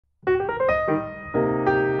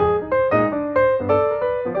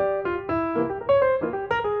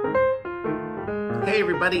Hey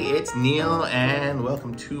everybody, it's Neil and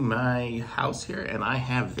welcome to my house here, and I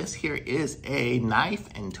have this here is a knife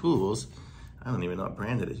and tools. I don't even know what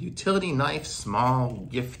brand it is. Utility knife small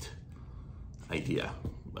gift idea.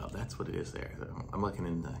 Well, that's what it is there. I'm not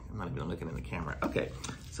even looking in the camera. Okay,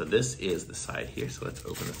 so this is the side here. So let's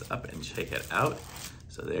open this up and check it out.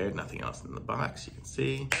 So there, nothing else in the box, you can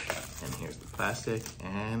see. And here's the plastic,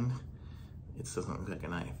 and it doesn't look like a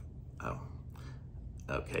knife. Oh.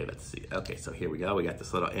 Okay, let's see. Okay, so here we go. We got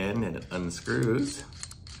this little end and it unscrews.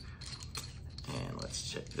 And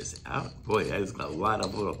let's check this out. Boy, there's a lot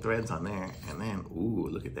of little threads on there. And then, ooh,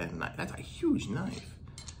 look at that knife. That's a huge knife.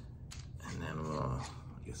 And then we'll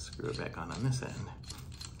just screw it back on this end.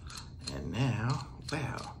 And now,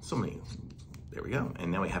 wow, so many. There we go.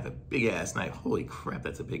 And now we have a big ass knife. Holy crap,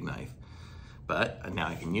 that's a big knife. But now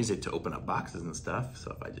I can use it to open up boxes and stuff.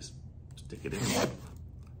 So if I just stick it in there,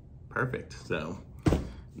 perfect. So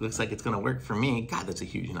looks like it's gonna work for me. God, that's a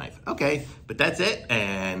huge knife. Okay, but that's it.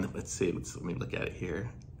 And let's see, let me look at it here.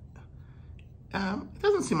 It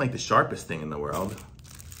doesn't seem like the sharpest thing in the world.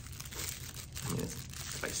 I mean,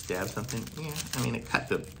 if I stab something, yeah. I mean, it cut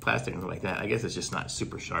the plastic and stuff like that. I guess it's just not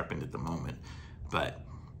super sharpened at the moment, but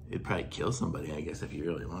it'd probably kill somebody, I guess, if you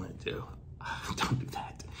really wanted to. Don't do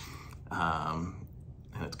that. And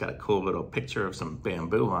it's got a cool little picture of some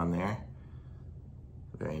bamboo on there.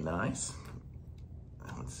 Very nice.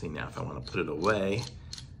 Let's see now if I want to put it away.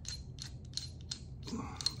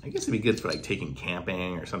 I guess it'd be good for like taking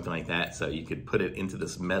camping or something like that. So you could put it into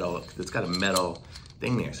this metal, it's got a metal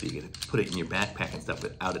thing there. So you could put it in your backpack and stuff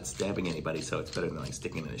without it stabbing anybody. So it's better than like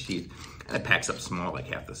sticking in a sheath. And it packs up small,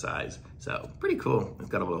 like half the size. So pretty cool. It's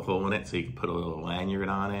got a little hole in it so you can put a little lanyard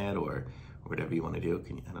on it or whatever you want to do.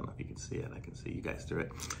 I don't know if you can see it. I can see you guys through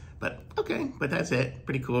it. But okay, but that's it.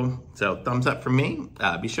 Pretty cool. So thumbs up from me.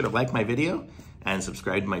 Be sure to like my video and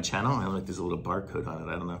subscribe to my channel. I like there's a little barcode on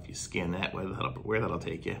it. I don't know if you scan that, where that'll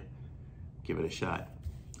take you. Give it a shot.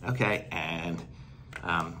 Okay, and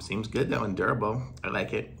seems good though and durable. I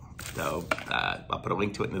like it. So I'll put a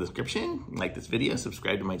link to it in the description. Like this video,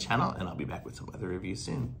 subscribe to my channel, and I'll be back with some other reviews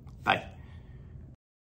soon. Bye.